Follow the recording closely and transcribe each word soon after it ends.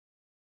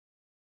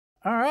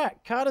All right,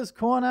 Carter's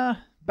Corner,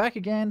 back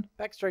again,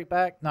 back straight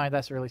back. No,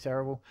 that's really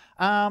terrible.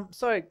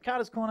 So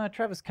Carter's Corner,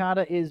 Travis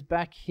Carter is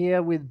back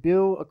here with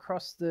Bill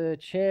across the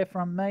chair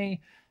from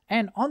me,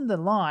 and on the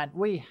line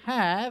we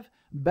have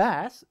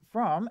Bass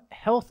from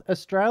Health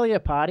Australia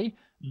Party.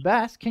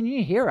 Bass, can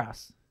you hear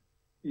us?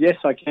 Yes,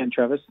 I can,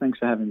 Travis. Thanks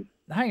for having me.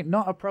 Hey,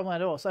 not a problem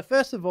at all. So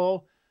first of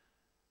all,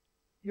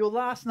 your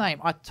last name,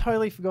 I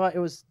totally forgot. It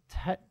was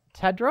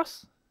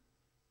Tadros.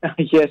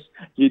 Yes,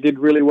 you did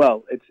really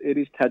well. It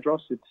is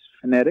Tadros. It's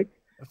phonetic,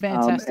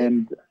 Fantastic.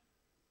 and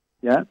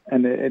yeah,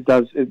 and it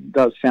does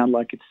sound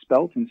like it's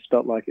spelt and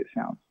spelt like it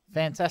sounds.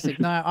 Fantastic.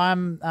 No,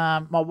 I'm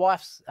my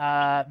wife's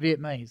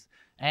Vietnamese,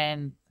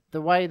 and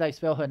the way they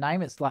spell her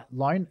name, it's like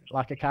loan,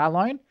 like a car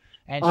loan,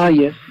 and Ah,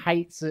 she yes.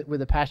 hates it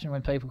with a passion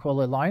when people call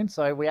her loan.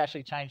 So we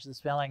actually changed the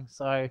spelling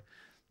so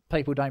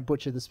people don't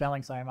butcher the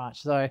spelling so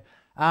much. So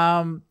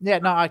yeah,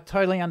 no, I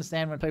totally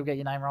understand when people get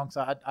your name wrong.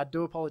 So I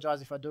do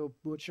apologize if I do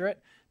butcher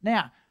it.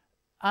 Now,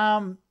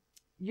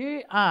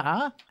 you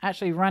are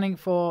actually running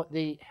for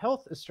the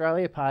Health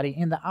Australia Party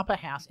in the upper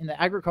house in the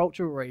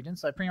agricultural region,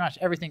 so pretty much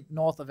everything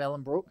north of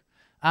Ellenbrook.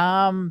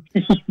 Um,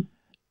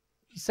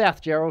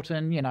 South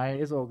Geraldton,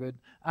 is all good.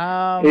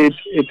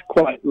 It's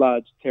quite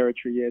large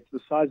territory. Yeah, it's the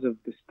size of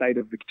the state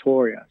of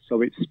Victoria,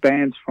 so it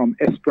spans from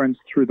Esperance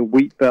through the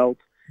wheat belt,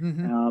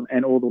 Mhm.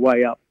 and all the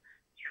way up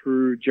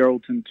through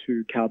Geraldton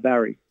to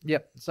Kalbarri.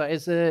 Yep. So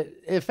it's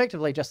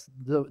effectively just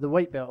the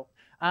wheat belt.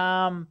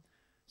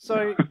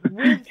 So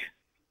with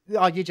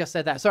oh, you just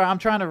said that. Sorry, I'm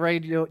trying to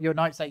read your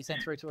notes that you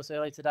sent through to us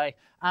earlier today.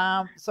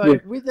 So Yeah,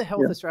 with the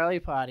Health yeah. Australia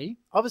Party,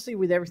 obviously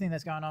with everything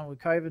that's going on with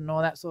COVID and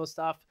all that sort of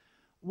stuff,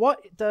 what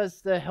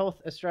does the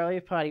Health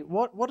Australia Party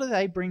what do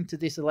they bring to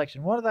this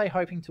election? What are they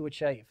hoping to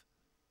achieve?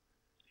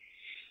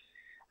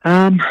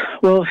 Um,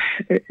 well,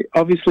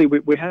 obviously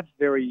we have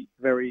very,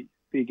 very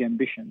big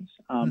ambitions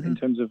Hmm. in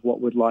terms of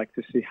what we'd like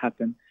to see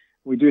happen.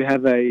 We do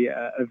have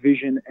a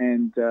vision,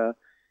 and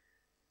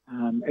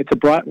it's a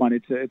bright one.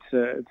 It's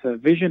a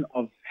vision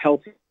of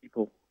healthy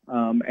people,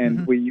 and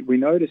Hmm. we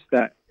noticed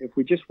that if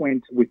we just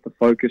went with the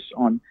focus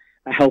on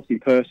a healthy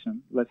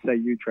person, let's say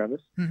you,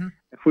 Travis, Hmm.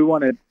 if we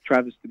wanted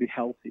Travis to be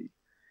healthy,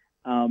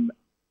 um,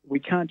 we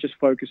can't just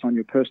focus on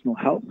your personal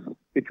health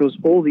because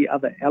all the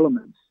other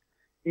elements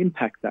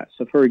impact that.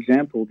 So, for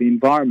example, the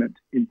environment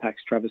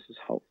impacts Travis's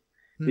health.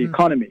 The Hmm.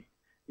 economy,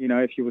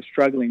 if you were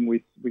struggling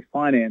with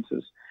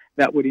finances,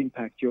 that would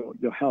impact your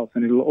health,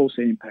 and it'll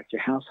also impact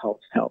your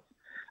household's health.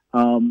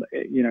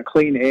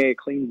 Clean air,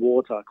 clean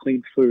water,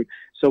 clean food.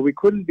 So we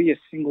couldn't be a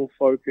single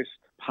focused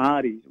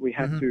party. We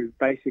had Hmm. to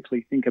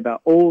basically think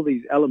about all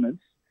these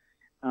elements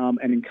and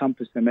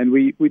encompass them. And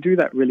we do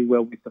that really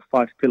well with the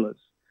five pillars,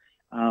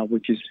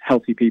 which is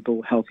healthy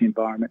people, healthy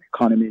environment,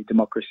 economy,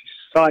 democracy,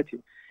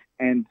 society.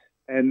 And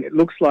and it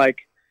looks like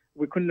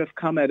we couldn't have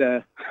come at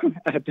a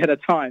at a better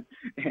time.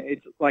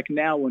 It's like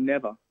now or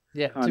never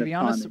Yeah, to kind be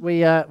of honest,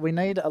 timing. we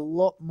need a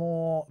lot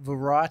more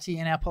variety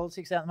in our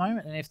politics at the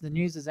moment. And if the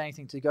news is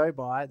anything to go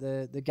by,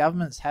 the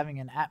government's having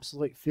an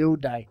absolute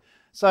field day.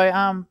 So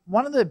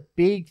one of the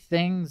big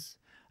things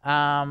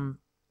um,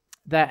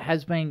 that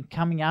has been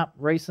coming up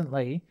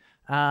recently,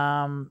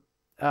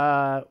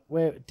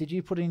 where did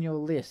you put in your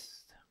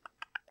list?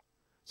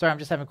 Sorry, I'm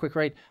just having a quick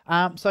read.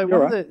 So You're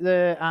one of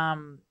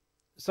right.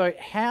 so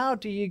how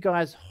do you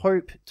guys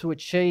hope to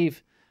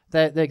achieve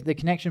the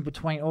connection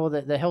between all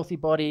the healthy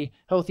body,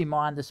 healthy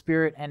mind, the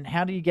spirit, and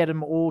how do you get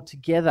them all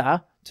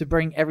together to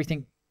bring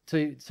everything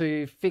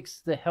to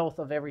fix the health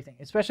of everything,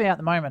 especially at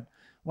the moment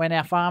when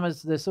our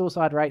farmers, the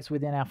suicide rates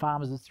within our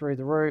farmers is through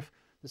the roof.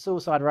 The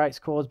suicide rates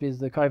caused because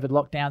the COVID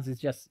lockdowns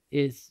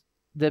is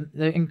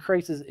the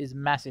increases is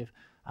massive.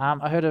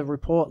 I heard a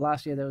report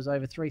last year there was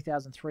over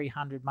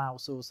 3,300 male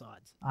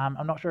suicides. I'm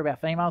not sure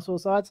about female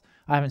suicides.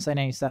 I haven't seen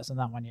any stats on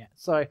that one yet.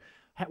 So,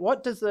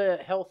 what does the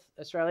Health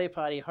Australia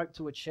Party hope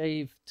to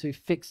achieve to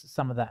fix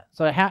some of that?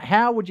 So,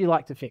 how would you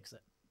like to fix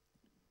it?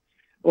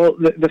 Well,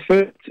 the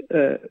first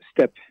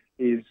step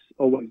is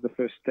always the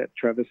first step,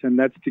 Travis, and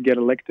that's to get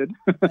elected.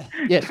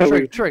 Yes, So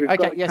true, true. we've got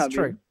Okay, to yes, come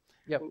true. in.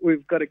 Yep.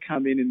 We've got to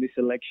come in this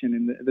election,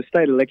 and the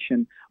state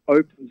election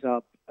opens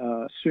up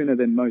sooner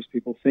than most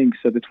people think.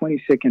 So the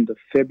 22nd of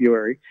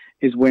February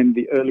is when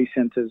the early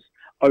centres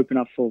open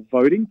up for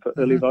voting, for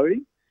early Mm-hmm.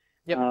 voting.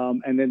 Yep.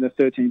 And then the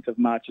 13th of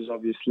March is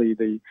obviously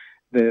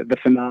the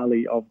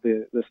finale of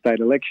the state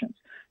elections.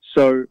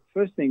 So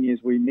first thing is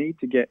we need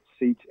to get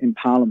seats in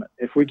Parliament.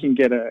 If we can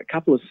get a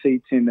couple of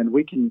seats in, then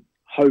we can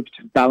hope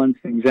to balance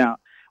things out.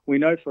 We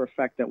know for a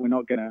fact that we're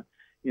not going to,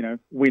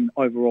 win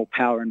overall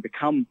power and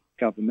become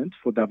government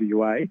for WA.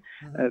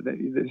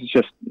 Mm-hmm. This is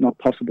just not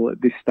possible at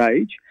this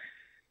stage.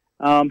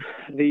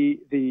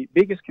 The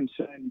biggest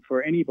concern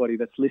for anybody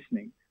that's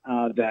listening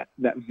that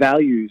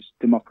values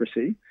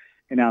democracy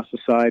in our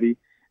society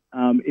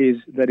is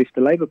that if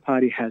the Labor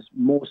Party has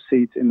more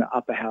seats in the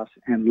upper house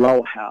and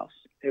lower house,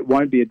 it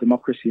won't be a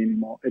democracy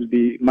anymore. It'll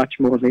be much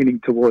more leaning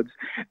towards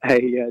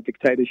a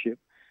dictatorship,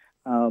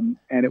 and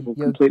it will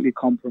You're completely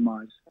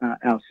compromise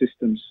our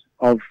systems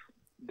of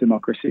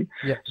democracy.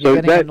 Yeah, So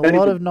you're getting a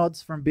lot is of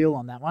nods from Bill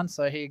on that one,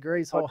 so he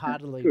agrees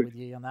wholeheartedly good. with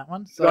you on that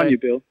one. Good on So, you,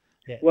 Bill.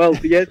 yeah. Well,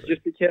 yes,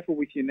 just be careful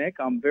with your neck.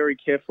 I'm very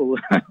careful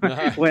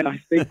when I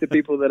speak to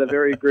people that are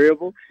very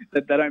agreeable,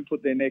 that they don't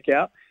put their neck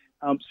out.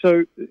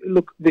 So,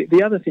 look,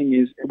 the other thing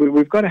is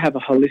we've got to have a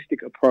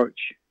holistic approach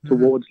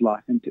towards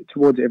life and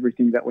towards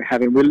everything that we're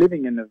having. We're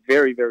living in a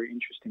very, very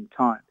interesting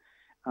time.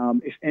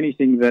 If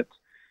anything, that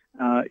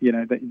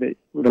the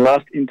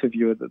last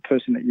interviewer, the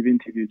person that you've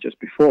interviewed just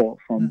before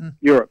from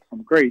Europe,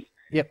 from Greece,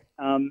 Yep.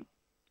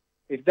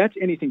 If that's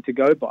anything to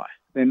go by,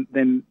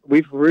 then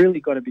we've really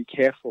got to be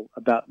careful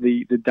about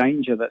the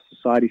danger that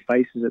society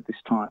faces at this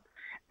time.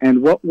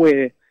 And what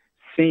we're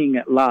seeing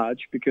at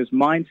large, because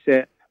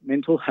mindset,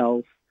 mental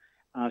health,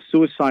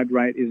 suicide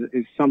rate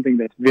is something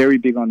that's very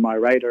big on my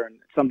radar, and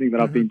something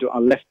that I've been doing. I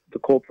left the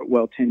corporate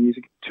world 10 years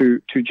ago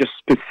to just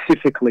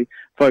specifically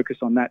focus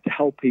on that, to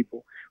help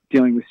people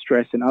dealing with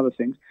stress and other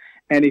things.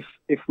 And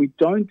if we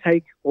don't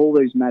take all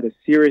those matters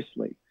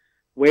seriously,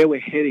 where we're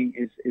heading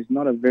is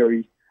not a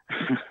very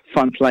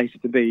fun place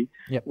to be.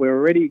 Yep. We're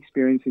already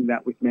experiencing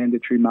that with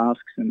mandatory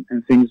masks and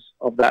things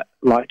of that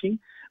liking.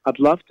 I'd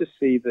love to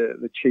see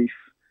the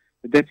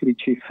deputy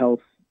chief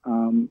health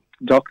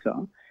doctor,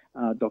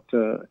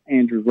 Dr.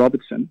 Andrew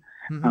Robertson,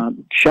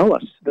 show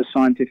us the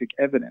scientific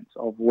evidence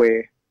of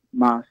where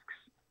masks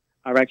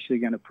are actually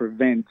going to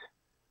prevent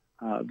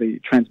the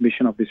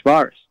transmission of this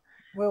virus,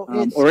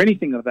 or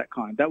anything of that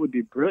kind. That would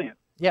be brilliant.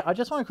 Yeah, I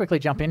just want to quickly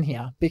jump in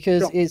here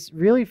because Sure. it's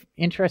really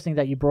interesting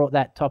that you brought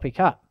that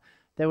topic up.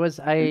 There was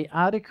a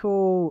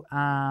article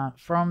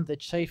from the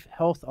Chief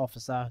Health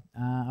Officer,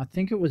 I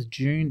think it was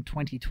June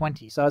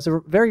 2020. So it's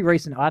a very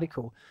recent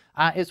article.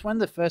 It's when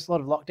the first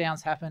lot of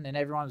lockdowns happened and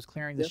everyone was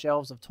clearing the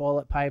shelves of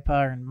toilet paper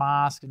and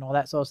masks and all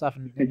that sort of stuff,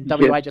 and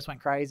WA just went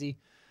crazy.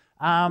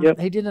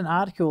 He did an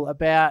article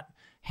about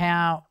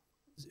how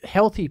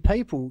healthy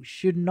people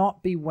should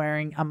not be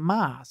wearing a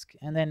mask.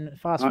 And then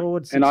fast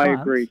forward 6 months. And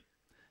I agree.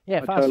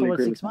 Yeah, fast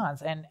forward 6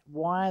 months, and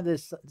why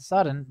there's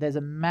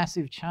a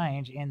massive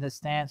change in the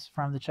stance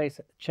from the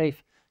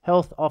chief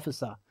health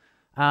officer.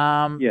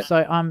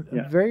 So I'm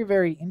very,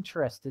 very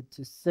interested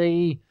to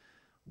see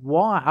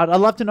why. I'd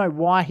love to know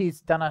why he's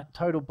done a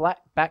total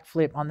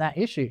backflip on that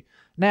issue.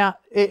 Now,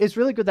 it's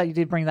really good that you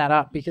did bring that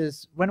up,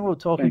 because when we were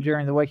talking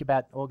during the week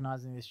about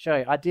organising this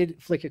show, I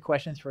did flick a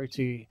question through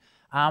to you.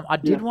 I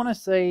did want to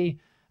see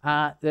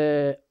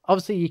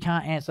obviously you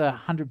can't answer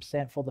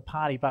 100% for the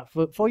party, but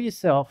for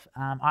yourself,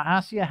 I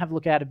asked you to have a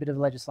look at a bit of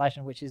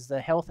legislation, which is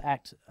the Health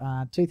Act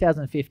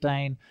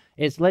 2015.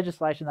 It's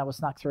legislation that was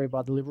snuck through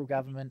by the Liberal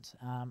government.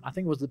 I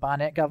think it was the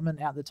Barnett government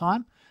at the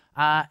time.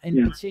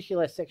 In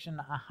particular, section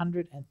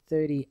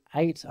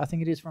 138, I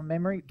think it is from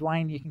memory.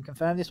 Dwayne, you can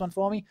confirm this one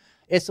for me.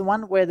 It's the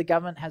one where the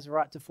government has a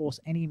right to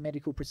force any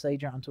medical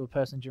procedure onto a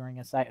person during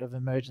a state of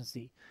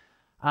emergency.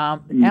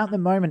 At the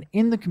moment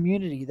in the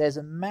community, there's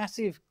a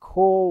massive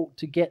call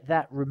to get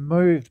that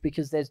removed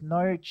because there's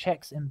no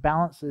checks and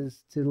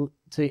balances to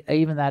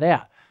even that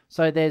out.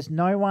 So there's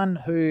no one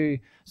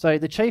so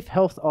the chief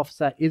health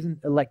officer isn't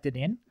elected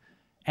in,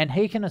 and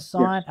he can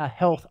assign a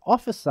health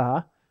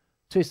officer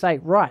to say,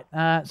 right,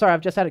 sorry,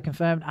 I've just had it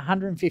confirmed,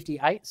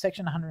 158,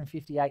 section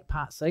 158,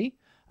 part C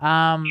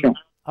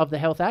of the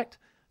Health Act.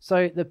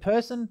 So the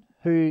person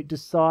who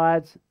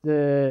decides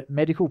the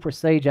medical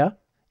procedure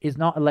is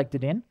not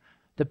elected in.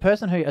 The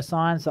person who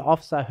assigns the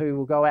officer who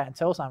will go out and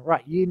tell someone,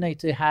 right, you need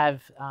to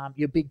have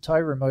your big toe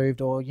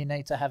removed, or you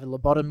need to have a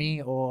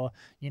lobotomy, or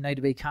you need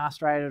to be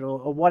castrated,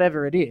 or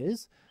whatever it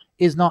is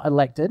not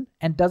elected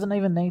and doesn't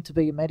even need to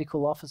be a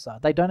medical officer.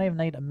 They don't even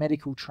need a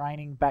medical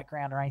training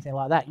background or anything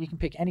like that. You can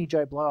pick any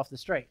Joe Blow off the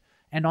street.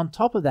 And on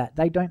top of that,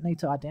 they don't need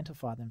to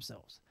identify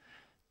themselves.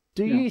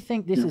 Do you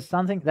think this is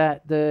something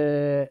that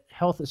the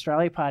Health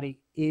Australia Party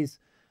is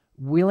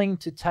willing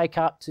to take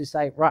up to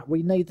say, right,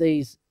 we need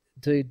these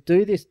to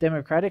do this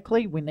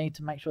democratically? We need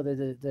to make sure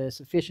that the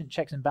sufficient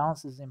checks and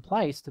balances in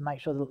place to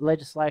make sure the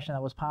legislation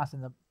that was passed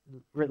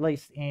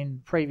released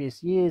in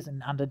previous years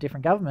and under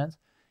different governments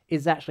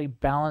is actually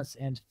balanced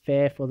and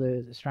fair for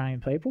the Australian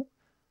people?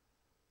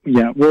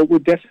 Yeah, well, we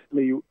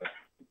definitely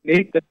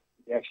need that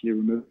to be actually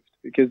removed,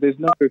 because there's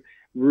no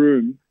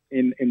room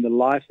in the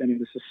life and in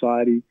the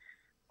society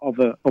of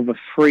a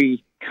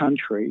free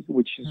country,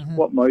 which is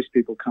what most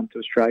people come to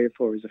Australia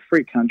for, is a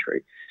free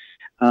country.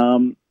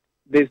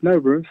 There's no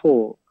room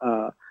for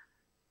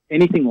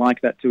anything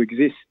like that to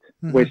exist,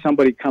 where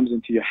somebody comes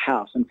into your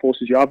house and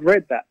forces you. I've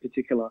read that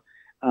particular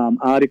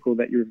article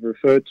that you've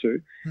referred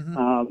to,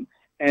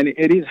 and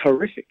it is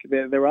horrific.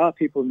 There are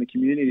people in the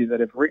community that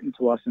have written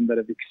to us and that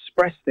have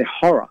expressed their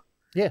horror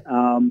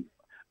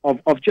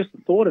of just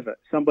the thought of it.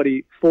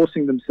 Somebody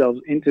forcing themselves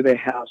into their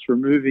house,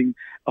 removing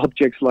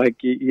objects like,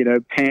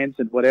 pants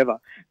and whatever,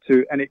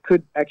 and it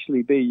could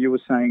actually be, you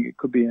were saying it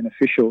could be an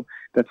official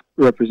that's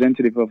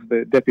representative of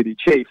the Deputy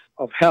Chief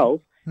of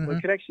Health, or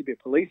it could actually be a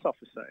police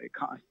officer.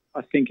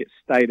 I think it's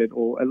stated,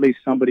 or at least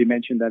somebody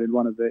mentioned that in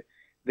one of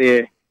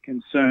their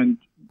concerned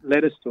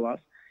letters to us.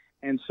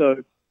 And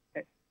so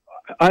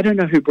I don't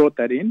know who brought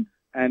that in.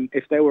 and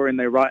if they were in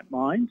their right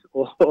mind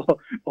or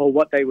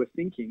what they were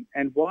thinking,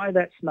 and why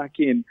that snuck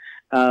in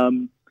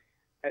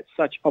at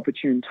such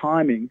opportune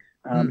timing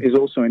is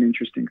also an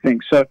interesting thing.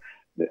 So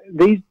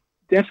these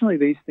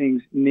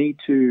things need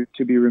to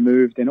be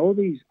removed, and all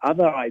these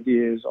other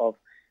ideas of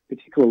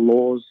particular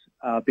laws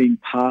being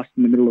passed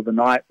in the middle of the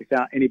night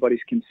without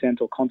anybody's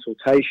consent or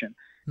consultation,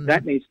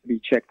 that needs to be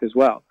checked as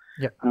well.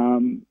 Yep.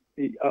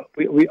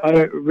 I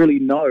don't really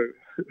know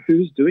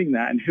who's doing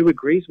that and who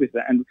agrees with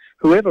that, and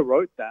whoever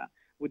wrote that,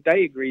 would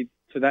they agree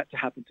for that to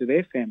happen to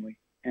their family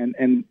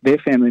and their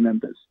family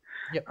members?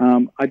 Yep.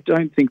 I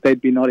don't think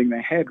they'd be nodding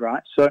their head,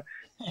 right?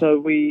 So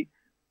we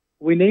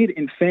need,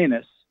 in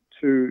fairness,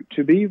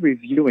 to be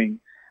reviewing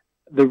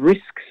the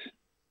risks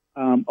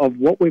of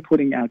what we're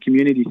putting our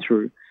community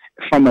through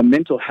from a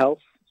mental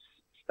health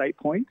state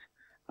point,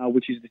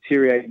 which is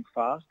deteriorating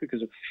fast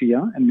because of fear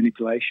and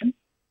manipulation.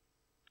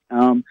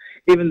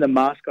 Even the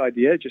mask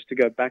idea, just to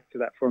go back to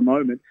that for a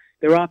moment,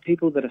 there are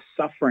people that are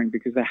suffering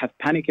because they have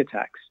panic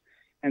attacks.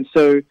 And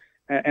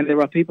there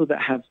are people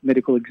that have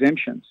medical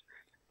exemptions.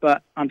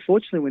 But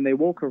unfortunately, when they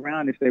walk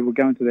around, if they were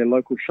going to their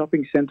local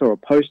shopping centre or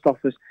post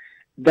office,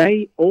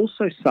 they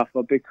also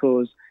suffer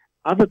because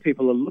other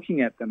people are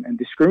looking at them and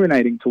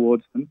discriminating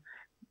towards them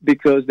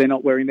because they're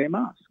not wearing their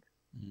mask.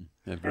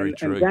 Very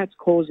true. And that's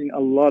causing a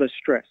lot of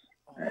stress.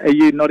 Are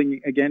you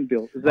nodding again,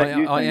 Bill? Is that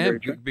you? I am,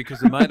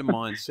 because a mate of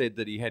mine said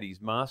that he had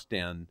his mask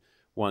down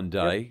one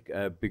day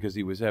because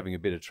he was having a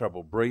bit of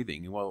trouble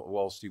breathing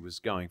whilst he was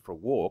going for a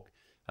walk,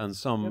 and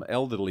some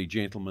elderly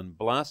gentleman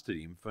blasted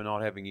him for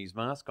not having his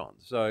mask on.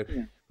 So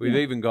we've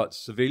even got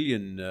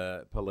civilian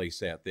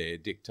police out there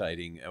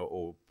dictating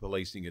or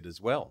policing it as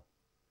well.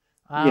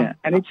 And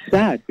it's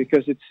sad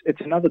because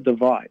it's another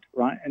divide,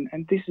 right?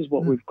 And this is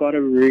what we've got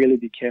to really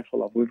be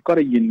careful of. We've got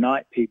to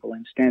unite people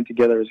and stand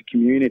together as a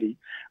community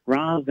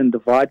rather than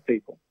divide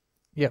people.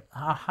 Yep,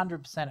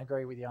 100%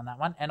 agree with you on that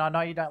one. And I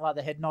know you don't like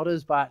the head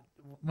nodders, but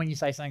when you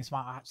say something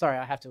smart, sorry,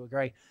 I have to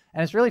agree.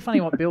 And it's really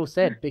funny what Bill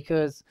said,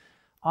 because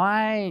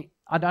I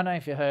don't know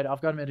if you heard, I've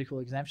got a medical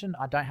exemption.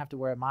 I don't have to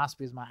wear a mask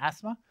because of my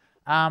asthma.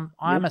 I'm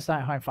a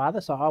stay-at-home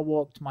father, so I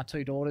walked my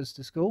two daughters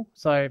to school.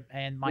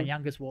 And my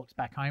youngest walks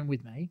back home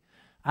with me.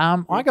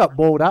 I got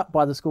balled up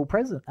by the school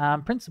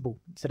principal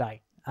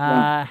today.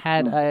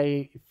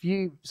 Yesterday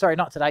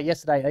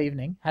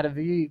evening, had a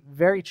few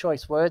very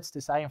choice words to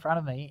say in front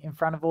of me, in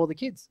front of all the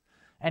kids.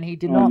 And he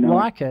did not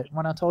like it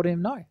when I told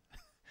him no.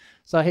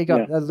 So he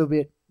got a little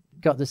bit,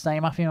 got the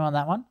steam up him on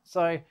that one.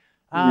 So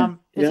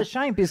it's a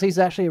shame because he's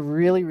actually a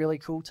really, really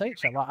cool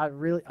teacher.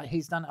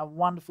 He's done a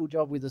wonderful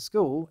job with the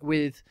school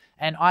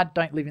and I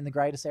don't live in the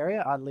greatest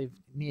area. I live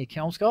near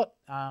Kelmscott.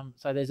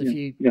 So there's a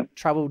few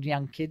troubled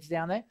young kids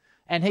down there.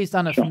 And he's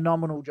done a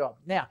phenomenal job.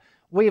 Now,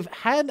 we've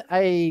had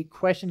a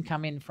question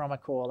come in from a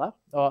caller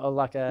or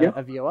like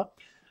a viewer.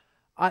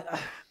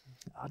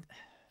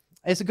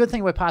 It's a good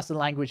thing we're past the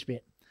language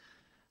bit.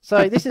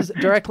 So this is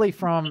directly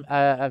from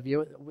a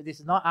viewer.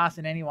 This is not us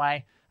in any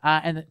way.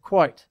 And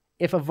quote,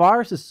 if a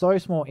virus is so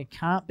small it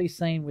can't be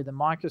seen with a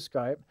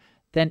microscope,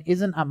 then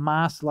isn't a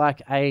mask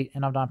like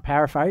and I'm going to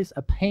paraphrase,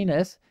 a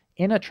penis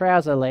in a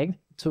trouser leg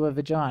to a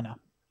vagina?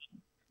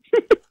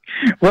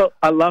 Well,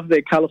 I love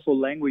their colourful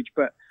language,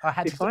 but I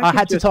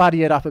had to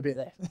tidy it up a bit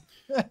there.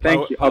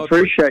 Thank you. I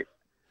appreciate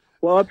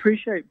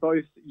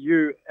both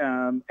you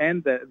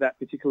and that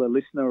particular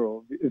listener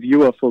or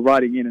viewer for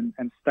writing in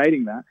and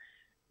stating that,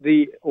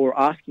 or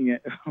asking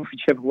it,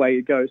 whichever way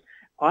it goes.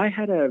 I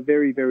had a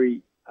very,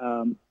 very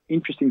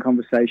interesting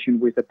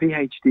conversation with a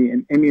PhD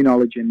in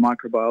immunology and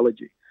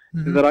microbiology,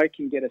 so that I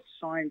can get a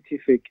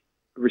scientific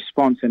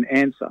response and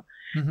answer.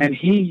 And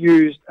he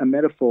used a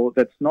metaphor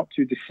that's not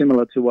too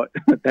dissimilar to what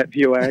that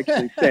viewer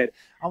actually said.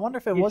 I wonder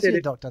if it was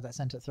your doctor that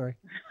sent it through.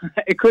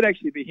 It could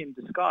actually be him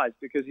disguised,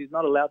 because he's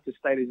not allowed to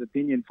state his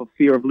opinion for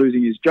fear of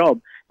losing his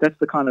job. That's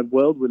the kind of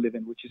world we live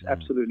in, which is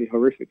absolutely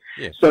horrific.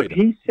 Yeah, so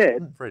he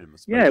said, freedom of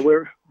speech.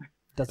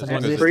 Doesn't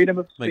exist. Freedom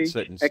of speech,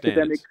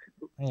 academic.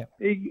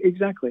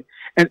 Exactly.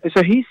 And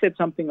so he said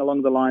something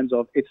along the lines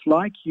of, it's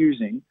like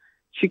using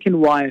chicken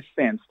wire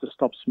fence to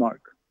stop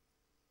smoke.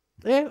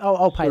 Yeah,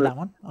 I'll pay that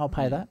one. I'll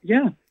pay that.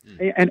 Yeah.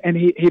 And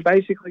he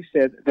basically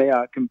said they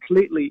are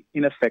completely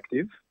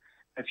ineffective.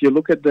 If you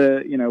look at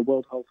the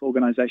World Health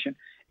Organization,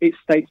 it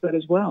states that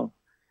as well.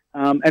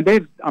 And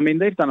they've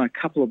done a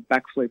couple of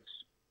backflips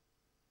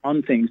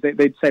on things.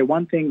 They'd say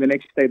one thing, the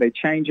next day they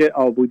change it.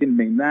 Oh, we didn't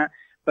mean that.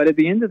 But at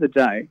the end of the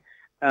day,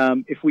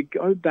 if we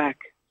go back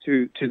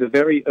to the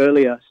very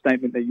earlier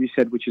statement that you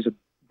said, which is a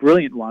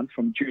brilliant one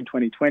from June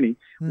 2020,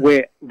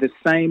 where the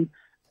same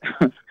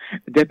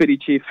Deputy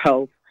Chief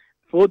Health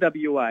for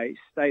WA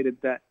stated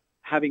that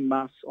having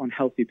masks on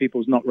healthy people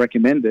is not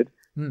recommended.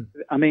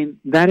 I mean,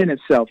 that in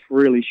itself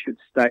really should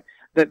state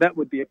that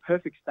would be a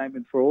perfect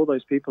statement for all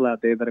those people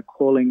out there that are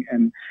calling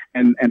and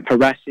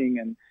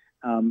harassing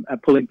and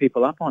pulling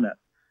people up on it.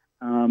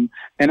 And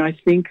I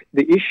think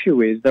the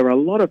issue is there are a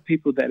lot of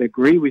people that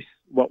agree with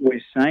what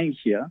we're saying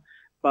here,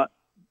 but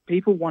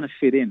people want to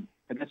fit in.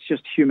 And that's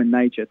just human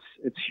nature.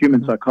 It's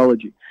human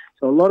psychology.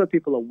 So a lot of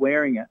people are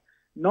wearing it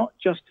not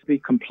just to be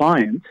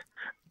compliant,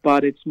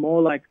 but it's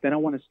more like they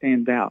don't want to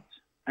stand out.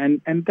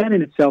 And that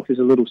in itself is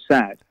a little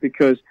sad,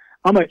 because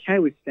I'm okay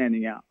with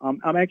standing out.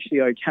 I'm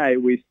actually okay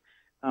with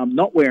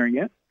not wearing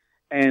it.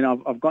 And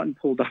I've gotten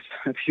pulled up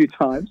a few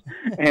times,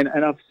 and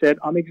I've said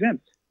I'm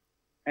exempt.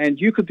 And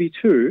you could be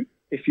too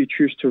if you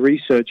choose to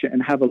research it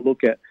and have a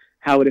look at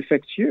how it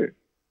affects you.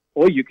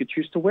 Or you could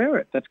choose to wear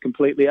it. That's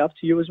completely up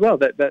to you as well.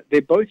 That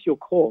they're both your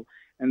call.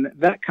 And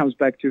that comes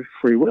back to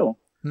free will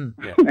and,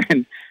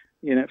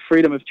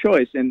 freedom of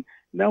choice. And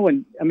no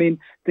one, I mean,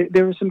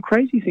 there are some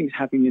crazy things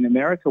happening in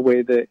America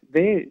where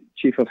their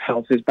chief of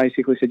health has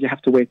basically said you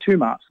have to wear 2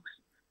 masks.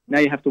 Now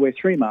you have to wear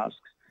 3 masks.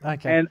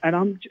 Okay.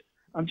 And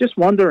I'm just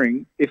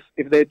wondering if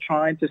they're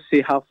trying to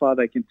see how far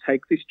they can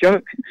take this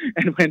joke,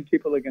 and when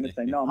people are going to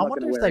say, no, I'm not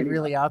going to wear it. I wonder if they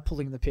really are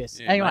pulling the piss.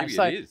 Yeah, anyway, maybe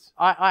so it is.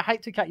 I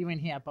hate to cut you in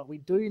here, but we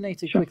do need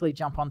to quickly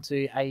jump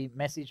onto a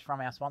message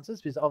from our sponsors,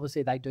 because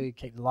obviously they do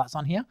keep the lights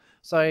on here.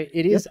 So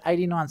it is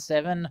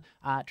 89.7,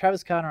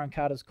 Travis Carter on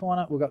Carter's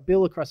Corner. We've got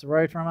Bill across the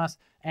road from us,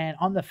 and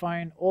on the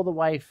phone all the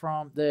way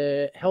from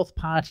the Health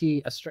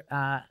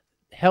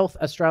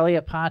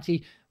Australia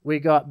Party, we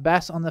got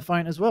Bass on the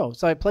phone as well.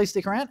 So please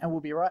stick around, and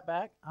we'll be right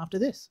back after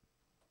this.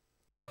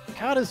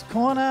 Carter's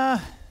Corner,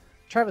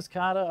 Travis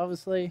Carter,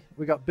 obviously.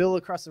 We got Bill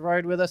across the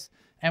road with us,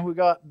 and we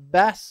got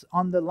Bass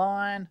on the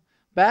line.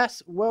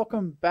 Bass,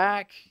 welcome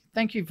back.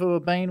 Thank you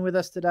for being with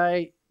us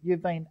today.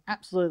 You've been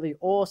absolutely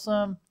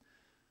awesome.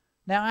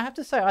 Now, I have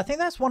to say, I think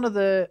that's one of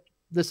the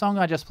song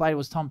I just played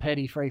was Tom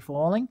Petty, Free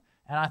Falling,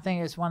 and I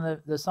think it's one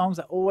of the songs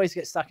that always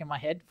get stuck in my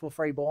head for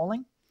free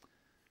balling.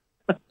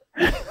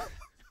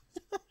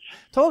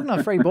 Talking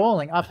of free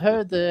balling, I've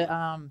heard the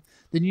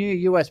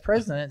new US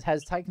president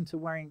has taken to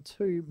wearing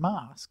 2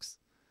 masks.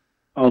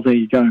 Oh, there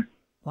you go.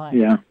 Like,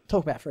 yeah.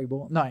 Talk about free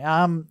ball.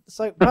 No.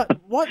 So,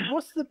 but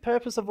what's the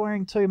purpose of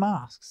wearing 2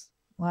 masks?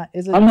 Like,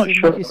 is it to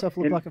make yourself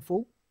look like a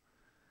fool?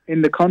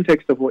 In the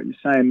context of what you're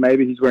saying,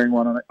 maybe he's wearing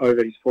one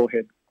over his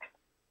forehead.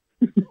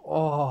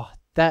 Oh,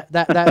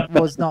 that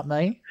was not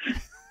me.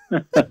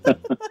 Okay,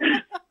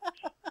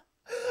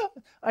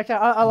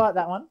 I like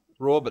that one.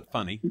 Raw but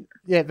funny.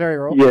 Yeah, very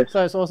raw. Yes.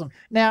 So it's awesome.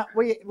 Now,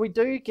 we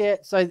do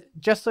get, so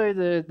just so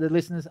the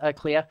listeners are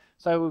clear,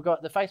 so we've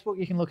got the Facebook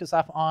you can look us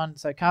up on,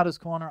 so Carter's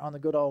Corner on the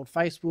good old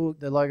Facebook.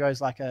 The logo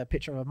is like a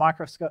picture of a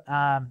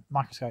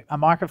a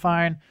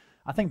microphone.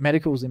 I think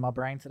medical's in my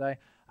brain today.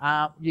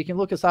 You can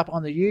look us up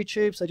on the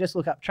YouTube, so just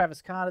look up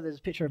Travis Carter. There's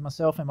a picture of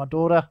myself and my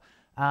daughter.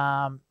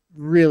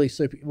 Really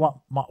super,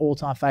 my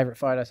all-time favorite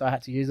photo, so I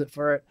had to use it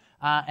for it.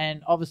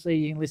 And obviously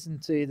you can listen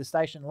to the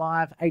station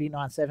live,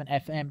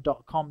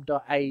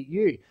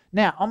 897fm.com.au.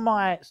 Now, on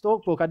my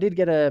stalk book, I did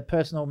get a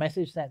personal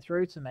message sent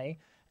through to me,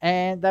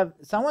 and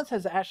someone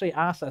has actually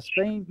asked us,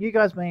 you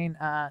guys being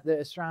the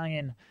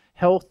Australian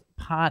Health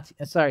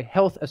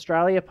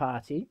Australia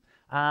Party,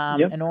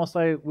 and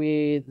also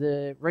with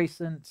the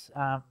recent,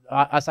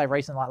 I say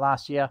recent, like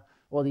last year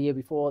or the year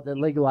before, the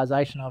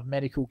legalization of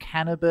medical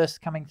cannabis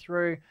coming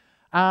through.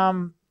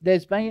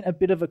 There's been a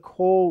bit of a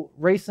call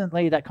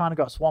recently that kind of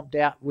got swamped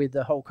out with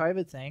the whole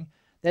COVID thing.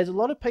 There's a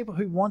lot of people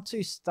who want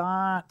to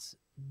start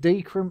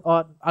I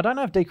don't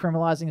know if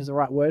decriminalizing is the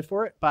right word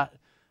for it, but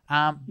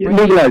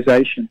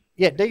legalization.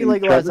 Yeah,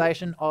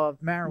 delegalization of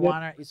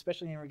marijuana,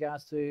 especially in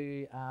regards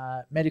to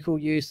medical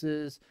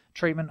uses,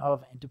 treatment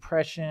of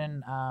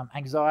depression,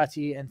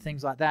 anxiety, and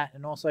things like that,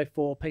 and also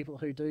for people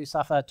who do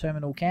suffer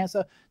terminal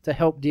cancer to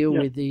help deal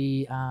with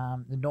the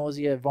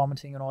nausea,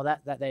 vomiting, and all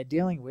that they're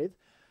dealing with.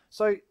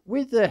 So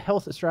with the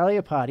Health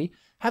Australia Party,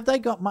 have they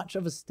got much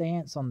of a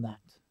stance on that?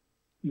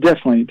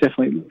 Definitely.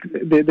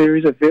 There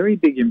is a very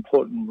big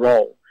important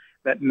role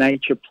that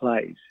nature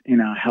plays in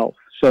our health.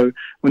 So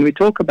when we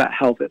talk about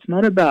health, it's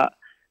not about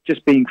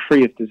just being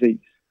free of disease.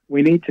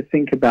 We need to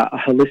think about a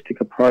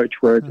holistic approach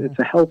where it's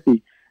a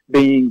healthy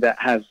being that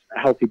has a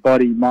healthy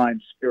body,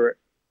 mind, spirit,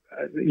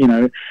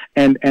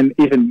 and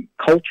even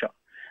culture.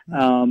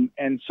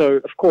 And so,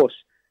 of course,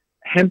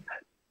 hemp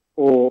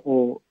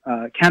or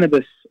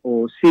cannabis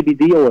or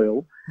CBD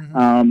oil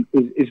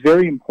is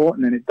very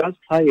important, and it does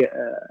play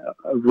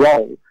a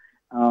role.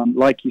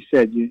 Like you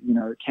said,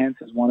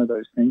 cancer is one of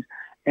those things.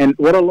 And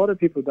what a lot of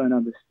people don't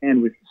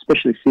understand with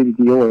especially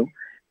CBD oil,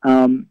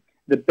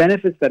 the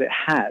benefits that it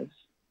has,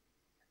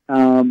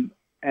 and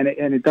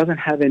it doesn't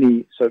have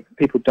any, so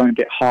people don't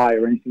get high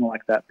or anything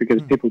like that,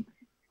 because people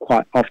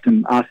quite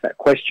often ask that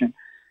question.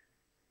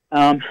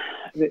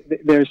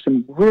 There's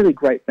some really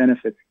great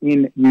benefits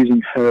in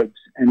using herbs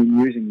and in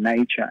using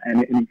nature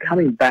and in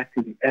coming back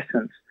to the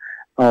essence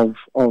of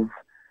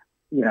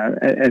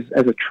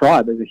as a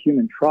tribe, as a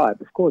human tribe.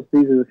 Of course,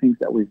 these are the things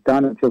that we've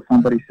done until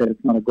somebody said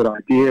it's not a good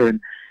idea,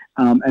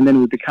 and then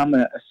we become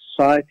a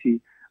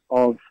society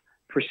of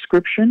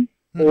prescription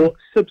or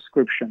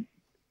subscription.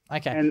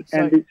 Okay. And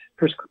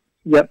it's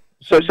yep.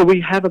 So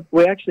we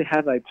actually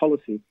have a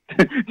policy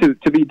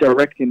to be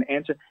direct in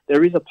answer.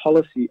 There is a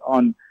policy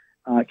on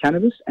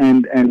cannabis,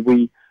 and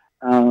we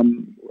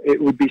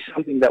it would be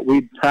something that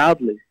we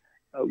proudly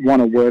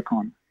want to work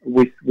on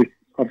with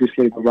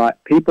obviously the right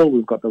people.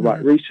 We've got the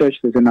right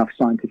research. There's enough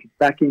scientific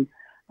backing.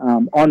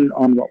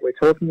 on what we're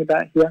talking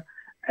about here.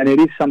 And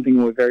it is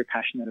something we're very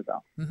passionate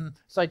about. Mm-hmm.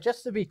 So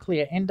just to be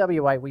clear,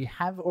 NWA, we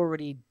have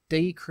already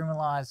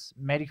decriminalised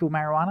medical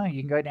marijuana.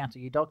 You can go down to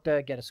your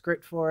doctor, get a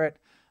script for it.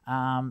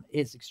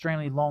 It's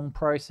extremely long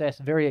process,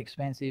 very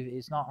expensive.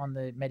 It's not on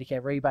the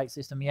Medicare rebate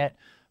system yet.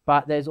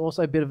 But there's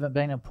also a bit of it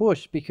being a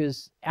push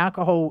because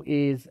alcohol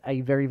is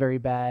a very, very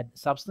bad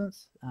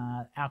substance.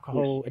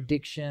 Alcohol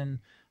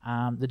addiction,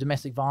 the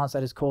domestic violence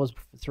that is caused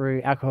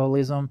through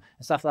alcoholism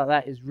and stuff like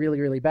that is really,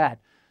 really bad.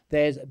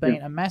 There's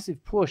been a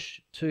massive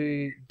push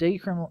to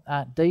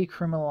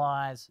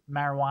decriminalize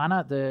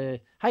marijuana.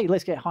 Hey,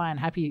 let's get high and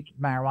happy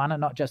marijuana,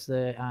 not just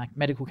the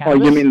medical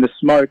cannabis. Oh, you mean the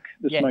smoke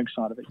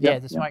side of it? Yeah,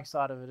 the smoke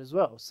side of it as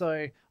well.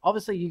 So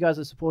obviously you guys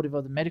are supportive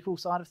of the medical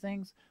side of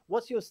things.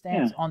 What's your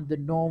stance on the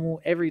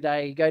normal,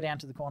 everyday, go down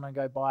to the corner and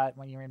go buy it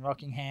when you're in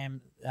Rockingham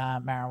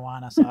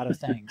marijuana side of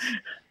things?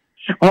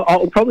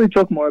 I'll probably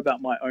talk more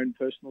about my own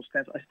personal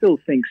stance. I still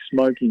think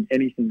smoking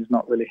anything is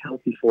not really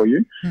healthy for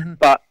you. Mm-hmm.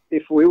 But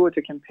if we were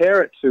to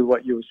compare it to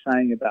what you were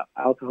saying about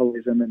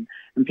alcoholism and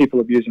people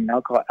abusing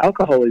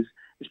alcohol is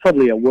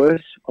probably a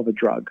worse of a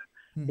drug.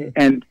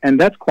 Mm-hmm. And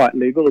that's quite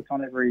legal. It's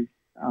on every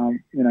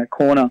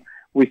corner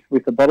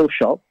with a bottle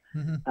shop.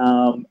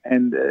 Mm-hmm.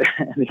 And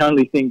the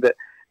only thing that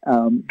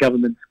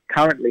governments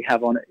currently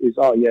have on it is,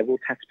 we'll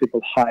tax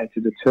people higher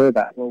to deter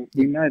that. Well,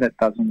 we know that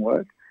doesn't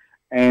work.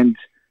 And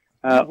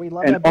we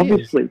love and our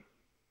beers. Obviously,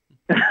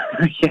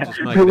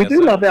 we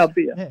do love our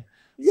beer.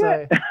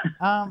 Yeah.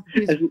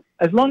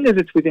 As long as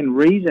it's within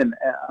reason.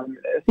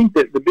 I think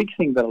that the big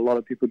thing that a lot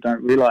of people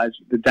don't realize,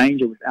 the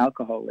danger with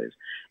alcohol is,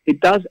 it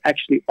does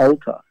actually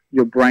alter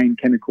your brain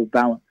chemical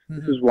balance. Mm-hmm.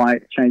 This is why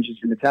it changes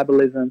your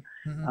metabolism,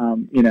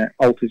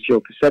 alters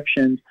your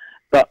perceptions.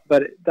 But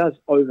it does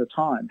over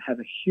time have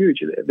a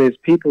huge. There's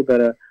people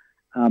that have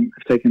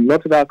taken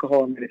lots of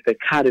alcohol, and if they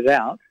cut it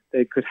out,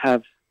 they could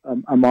have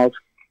a mild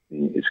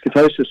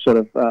schizosis sort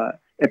of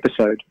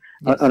episode.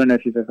 Yes. I don't know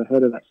if you've ever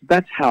heard of that. So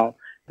that's how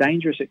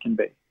dangerous it can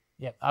be.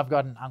 Yeah, I've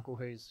got an uncle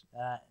who's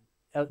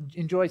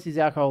enjoys his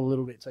alcohol a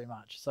little bit too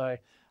much. So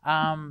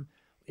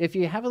if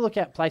you have a look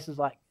at places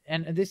like,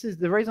 and this is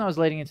the reason I was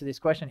leading into this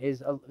question, is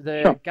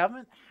the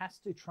government has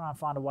to try and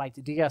find a way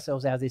to dig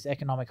ourselves out of this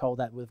economic hole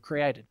that we've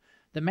created.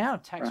 The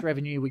amount of tax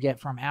revenue we get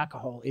from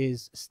alcohol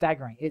is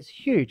staggering. It's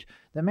huge.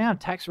 The amount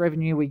of tax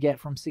revenue we get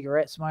from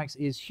cigarette smokes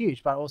is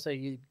huge, but also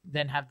you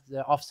then have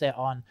the offset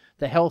on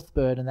the health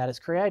burden that it's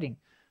creating.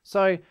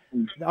 So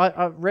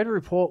I read a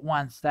report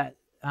once that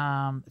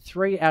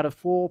 3 out of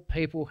 4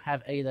 people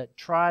have either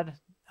tried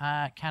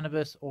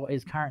cannabis or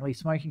is currently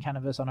smoking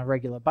cannabis on a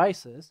regular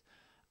basis.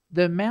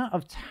 The amount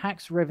of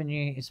tax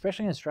revenue,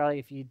 especially in Australia,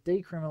 if you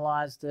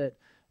decriminalised it,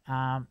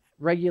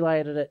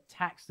 regulated it,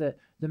 taxed it,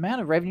 the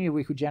amount of revenue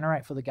we could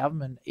generate for the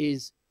government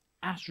is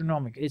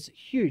astronomical. It's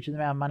huge, the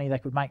amount of money they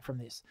could make from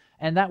this.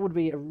 And that would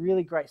be a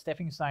really great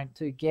stepping stone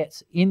to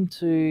get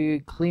into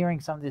clearing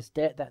some of this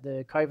debt that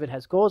the COVID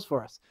has caused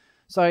for us.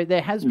 So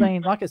there has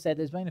been, like I said,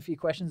 there's been a few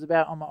questions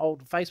about on my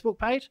old Facebook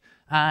page.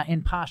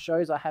 In past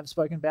shows, I have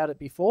spoken about it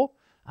before.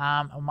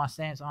 On my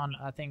stance on,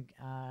 I think,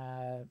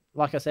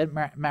 like I said,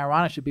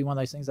 marijuana should be one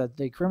of those things that's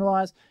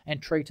decriminalised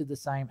and treated the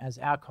same as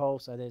alcohol.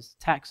 So there's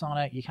tax on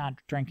it. You can't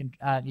drink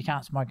and you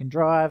can't smoke and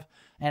drive.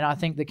 And I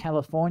think the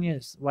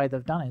California's way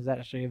they've done it is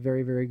actually a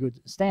very, very good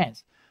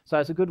stance. So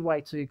it's a good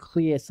way to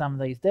clear some of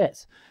these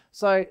debts.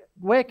 So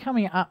we're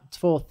coming up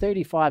for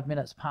 35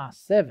 minutes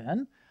past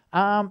 7.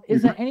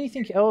 Is there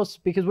anything else,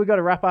 because we've got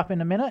to wrap up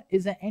in a minute,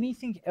 is there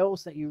anything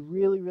else that you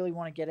really, really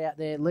want to get out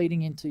there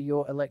leading into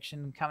your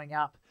election coming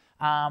up?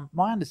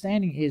 My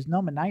understanding is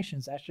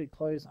nominations actually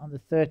close on the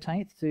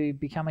 13th to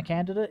become a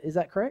candidate. Is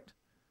that correct?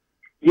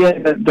 Yeah,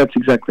 that's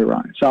exactly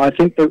right. So I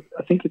think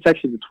it's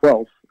actually the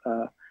 12th.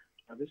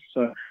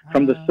 So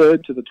from the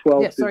 3rd to the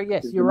 12th.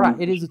 Yes, you're right.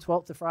 It is the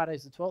 12th. The Friday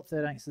is the 12th.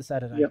 13th is the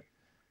Saturday.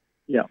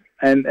 Yeah.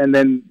 And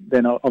then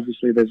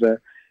obviously there's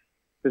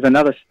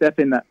another step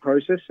in that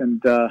process,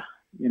 and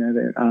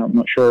I'm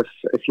not sure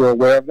if you're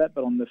aware of that,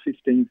 but on the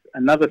 15th,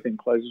 another thing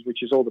closes,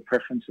 which is all the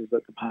preferences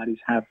that the parties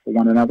have for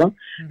one another.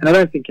 Mm-hmm. And I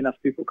don't think enough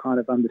people kind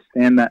of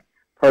understand that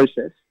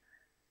process.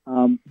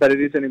 But it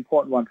is an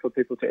important one for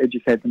people to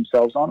educate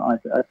themselves on, I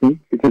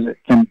think, because it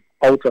can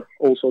alter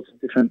all sorts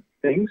of different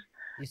things.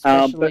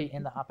 Especially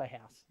in the upper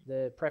house.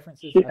 The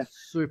preferences are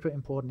super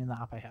important in the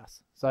upper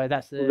house. So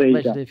that's the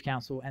Legislative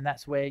Council, and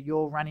that's where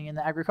you're running in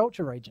the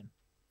agriculture region.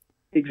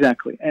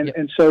 Exactly.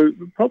 And so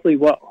probably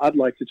what I'd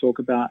like to talk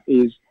about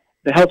is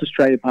the Health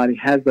Australia Party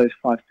has those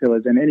 5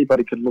 pillars, and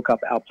anybody could look up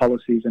our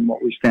policies and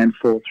what we stand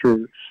for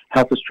through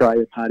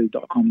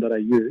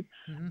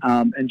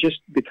healthaustraliaparty.com.au, and just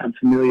become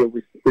familiar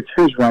with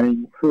who's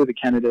running, who are the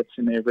candidates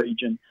in their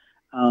region.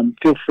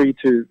 Feel free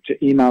to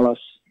email us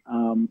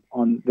on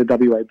the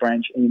WA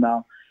branch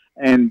email.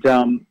 And,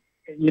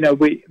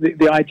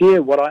 the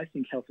idea, what I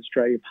think Health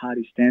Australia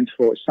Party stands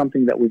for, is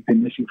something that we've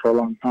been missing for a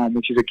long time,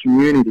 which is a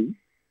community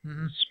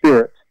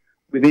spirit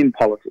within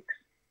politics.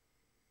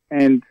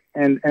 And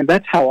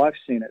that's how I've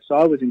seen it. So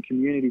I was in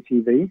community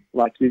TV,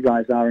 like you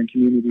guys are in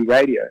community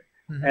radio,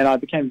 and I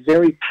became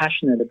very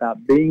passionate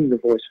about being the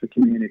voice for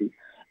community.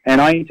 And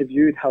I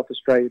interviewed Health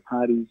Australia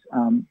Party's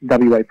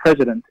WA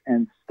president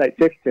and state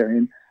secretary,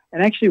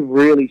 and actually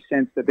really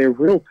sensed that they're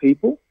real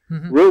people,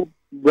 real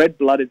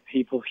red-blooded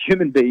people,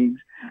 human beings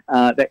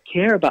that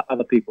care about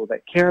other people,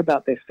 that care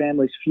about their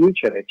family's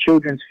future, their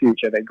children's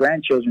future, their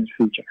grandchildren's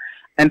future,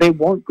 and they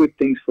want good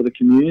things for the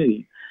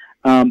community.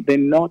 They're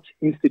not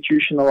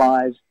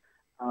institutionalized,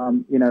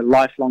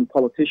 lifelong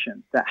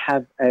politicians that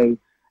have a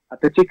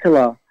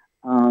particular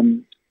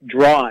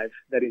drive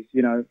that is,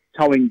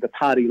 towing the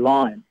party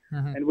line.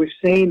 And we've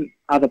seen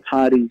other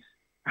parties,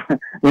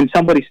 when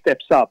somebody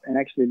steps up and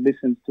actually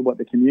listens to what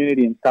the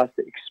community and starts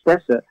to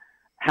express it,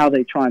 how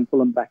they try and pull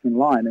them back in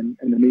line,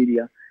 and the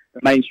media, the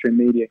mainstream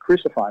media,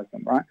 crucifies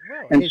them, right?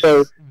 Well, and it's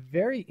so,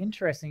 very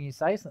interesting you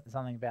say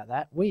something about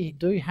that. We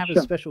do have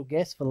a special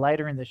guest for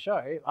later in the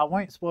show. I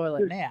won't spoil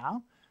it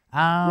now.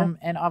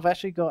 And I've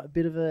actually got a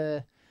bit of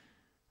a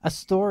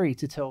story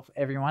to tell for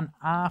everyone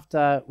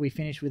after we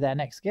finish with our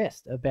next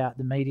guest about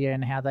the media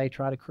and how they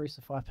try to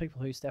crucify people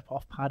who step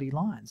off party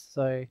lines.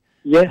 So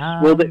yes,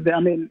 well,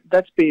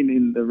 that's been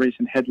in the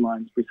recent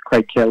headlines with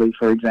Craig Kelly,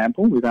 for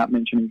example, without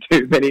mentioning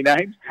too many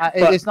names.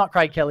 It's not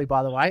Craig Kelly,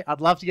 by the way. I'd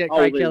love to get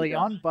Craig Kelly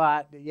on,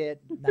 but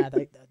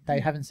they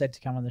haven't said to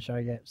come on the show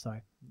yet. So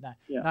no,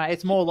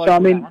 it's more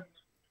local. So,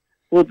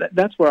 well,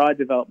 that's where I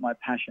developed my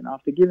passion.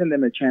 After giving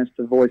them a chance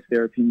to voice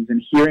their opinions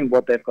and hearing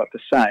what they've got to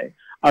say,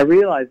 I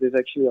realized there's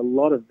actually a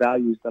lot of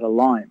values that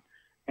align.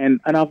 And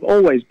I've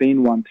always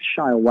been one to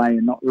shy away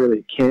and not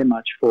really care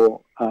much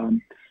for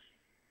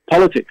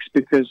politics,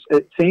 because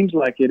it seems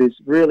like it is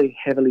really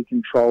heavily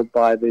controlled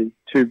by the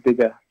two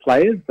bigger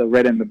players, the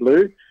red and the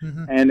blue.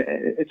 And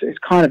it's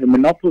kind of a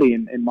monopoly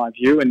in my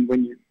view. And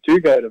when you do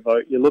go to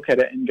vote, you look at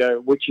it and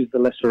go, which is the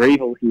lesser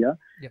evil here?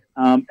 Yep.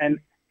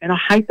 And I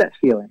hate that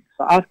feeling.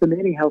 So after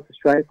meeting Health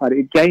Australia Party,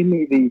 it gave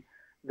me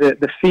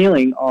the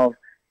feeling of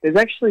there's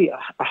actually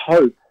a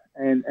hope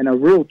and a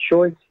real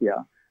choice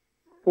here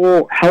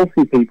for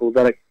healthy people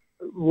that are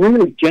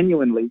really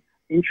genuinely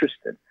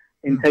interested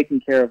in taking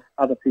care of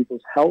other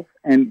people's health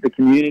and the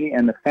community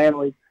and the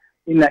families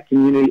in that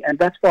community. And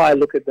that's why I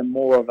look at them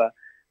more of a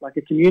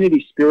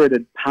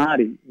community-spirited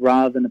party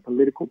rather than a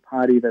political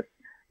party that's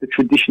the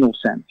traditional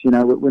sense.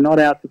 We're not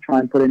out to try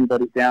and put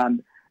anybody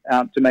down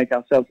to make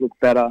ourselves look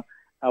better.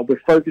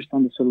 We're focused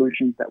on the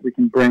solutions that we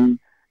can bring.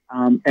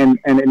 And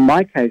in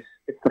my case,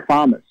 it's the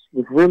farmers.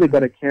 We've really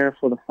got to care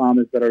for the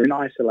farmers that are in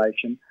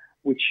isolation,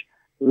 which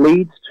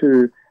leads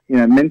to,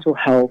 mental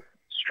health,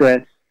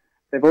 stress.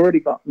 They've already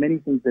got many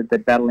things that they're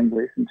battling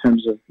with in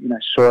terms of,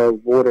 soil,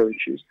 water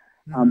issues.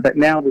 But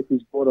now with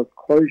these border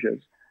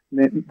closures,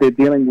 they're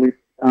dealing with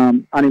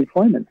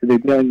unemployment. So they're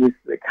dealing with,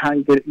 they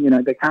can't get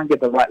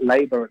the right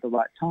labor at the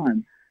right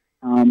time.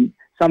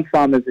 Some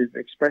farmers have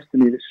expressed to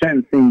me that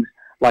certain things,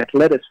 like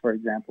lettuce, for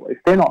example, if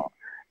they're not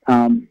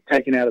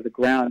taken out of the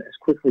ground as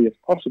quickly as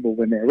possible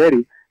when they're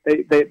ready,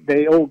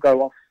 they all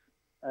go off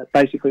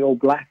basically all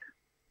black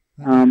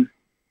and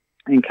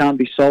can't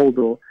be sold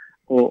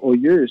or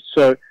used.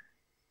 So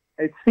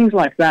it's things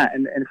like that.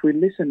 And if we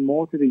listen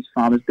more to these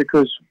farmers,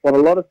 because what a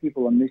lot of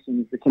people are missing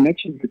is the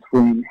connection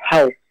between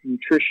health,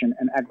 nutrition,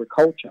 and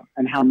agriculture,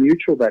 and how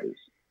mutual that is,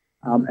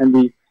 and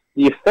the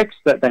effects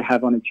that they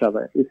have on each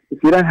other.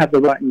 If you don't have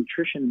the right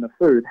nutrition in the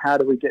food, how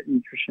do we get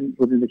nutrition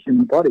within the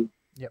human body?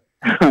 Yep.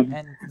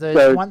 And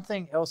the one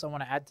thing else I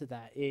want to add to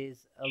that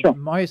is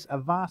a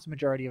vast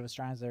majority of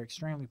Australians are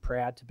extremely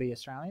proud to be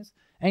Australians.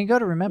 And you got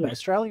to remember,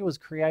 Australia was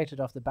created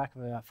off the back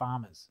of our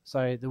farmers.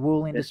 So the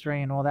wool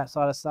industry and all that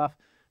sort of stuff.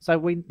 So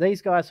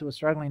these guys who are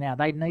struggling now,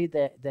 they need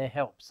their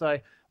help. So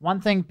one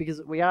thing,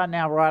 because we are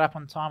now right up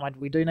on time,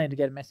 we do need to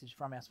get a message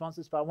from our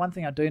sponsors. But one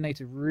thing I do need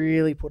to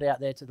really put out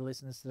there to the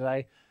listeners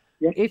today,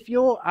 if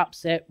you're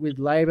upset with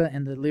Labor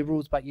and the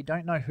Liberals, but you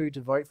don't know who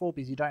to vote for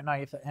because you don't know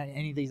if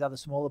any of these other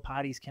smaller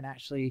parties can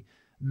actually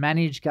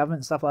manage government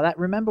and stuff like that,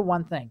 remember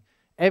one thing.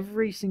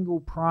 Every single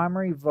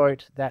primary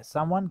vote that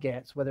someone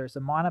gets, whether it's a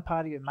minor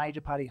party, a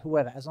major party,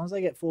 whoever, as long as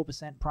they get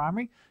 4%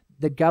 primary,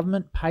 the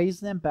government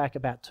pays them back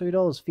about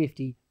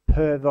 $2.50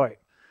 per vote.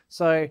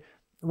 So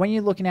when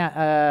you're looking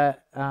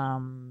at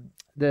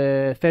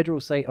the federal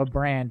seat of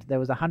Brand, there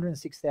was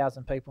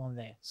 106,000 people in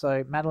there.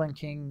 So Madeleine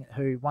King,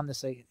 who won the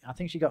seat, I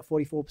think she got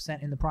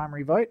 44% in the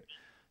primary vote.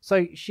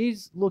 So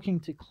she's looking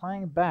to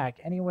claim back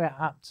anywhere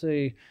up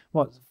to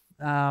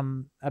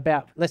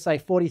about, let's say,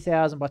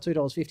 40,000 by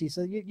 $2.50.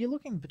 So you're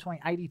looking between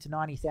 $80,000 to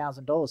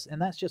 $90,000,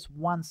 and that's just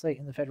one seat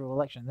in the federal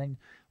election. Then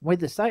with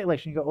the state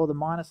election, you've got all the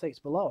minor seats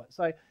below it.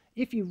 So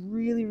if you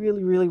really,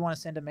 really, really want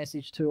to send a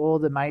message to all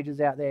the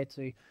majors out there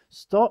to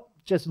stop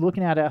just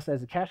looking at us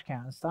as a cash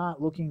cow and start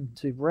looking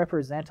to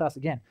represent us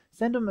again,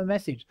 send them a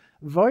message.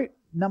 Vote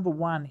number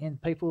one in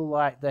people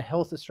like the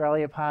Health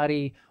Australia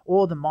Party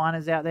or the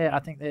miners out there. I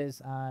think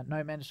there's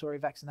no mandatory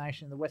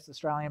vaccination in the West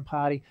Australian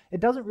Party. It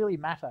doesn't really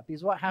matter,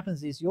 because what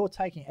happens is you're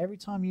taking, every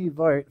time you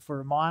vote for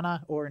a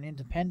minor or an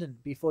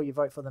independent before you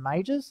vote for the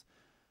majors,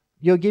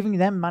 you're giving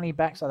them money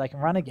back so they can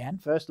run again,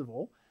 first of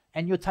all,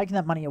 and you're taking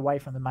that money away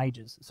from the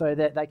majors so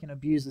that they can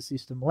abuse the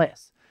system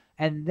less.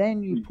 and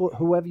then you put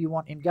whoever you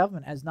want in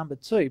government as number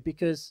 2,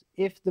 because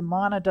if the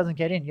minor doesn't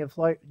get in,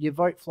 your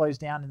vote flows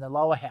down in the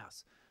lower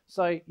house.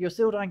 So you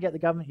still don't get the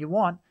government you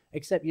want,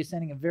 except you're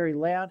sending a very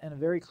loud and a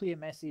very clear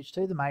message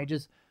to the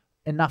majors: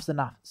 enough's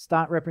enough.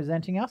 Start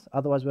representing us,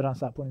 otherwise we don't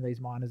start putting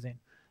these minors in.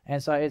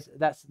 And so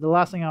that's the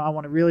last thing I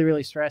want to really,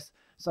 really stress.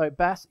 So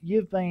Bass,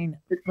 you've been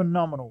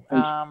phenomenal.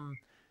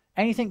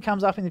 Anything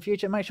comes up in the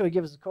future, make sure you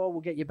give us a call.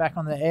 We'll get you back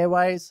on the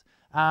airways.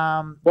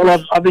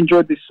 Well, I've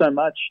enjoyed this so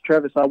much,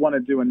 Travis. I want to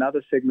do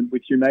another segment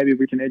with you. Maybe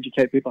we can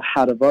educate people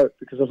how to vote,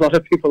 because a lot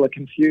of people are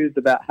confused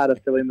about how to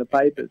fill in the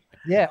papers.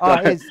 Yeah,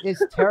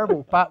 it's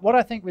terrible. But what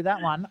I think with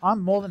that one,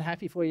 I'm more than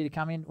happy for you to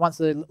come in once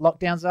the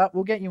lockdown's up.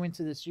 We'll get you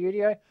into the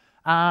studio.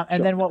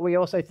 And then what we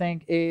also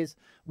think is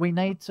we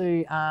need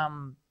to...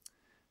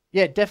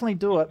 yeah, definitely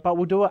do it, but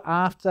we'll do it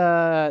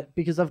after,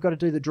 because I've got to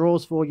do the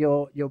draws for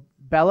your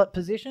ballot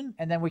position,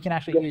 and then we can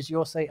actually use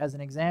your seat as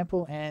an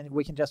example, and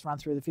we can just run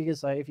through the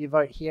figures. So if you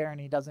vote here and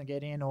he doesn't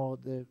get in, or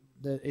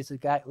it's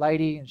a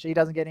lady and she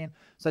doesn't get in,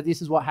 so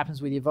this is what happens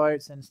with your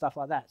votes and stuff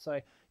like that. So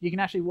you can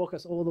actually walk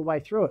us all the way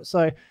through it.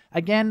 So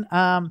again,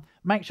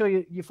 make sure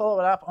you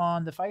follow it up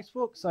on the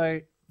Facebook. So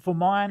for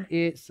mine,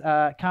 it's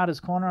Carter's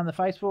Corner on the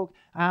Facebook.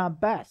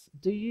 Bass,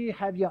 do you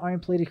have your own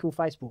political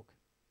Facebook?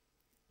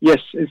 Yes,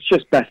 it's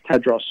just Bass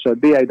Tadros, so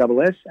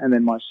Bass, and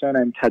then my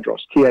surname Tadros,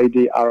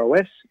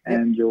 Tadros,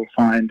 and you'll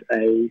find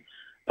a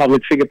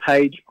public figure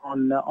page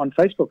on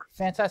Facebook.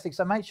 Fantastic.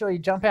 So make sure you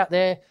jump out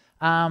there.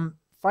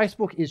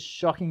 Facebook is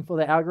shocking for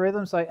the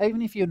algorithm. So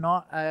even if you're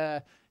not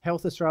a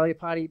Health Australia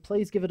Party,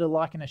 please give it a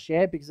like and a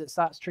share, because it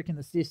starts tricking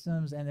the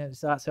systems, and it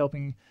starts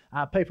helping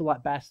people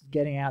like Bass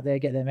getting out there,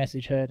 get their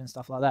message heard and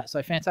stuff like that.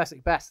 So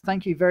fantastic, Bass.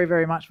 Thank you very,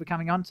 very much for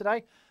coming on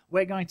today.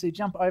 We're going to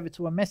jump over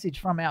to a message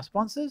from our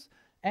sponsors,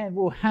 and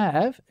we'll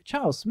have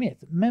Charles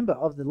Smith, member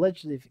of the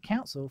Legislative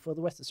Council for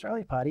the West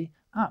Australia Party,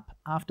 up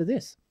after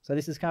this. So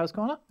this is Carter's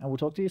Corner, and we'll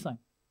talk to you soon.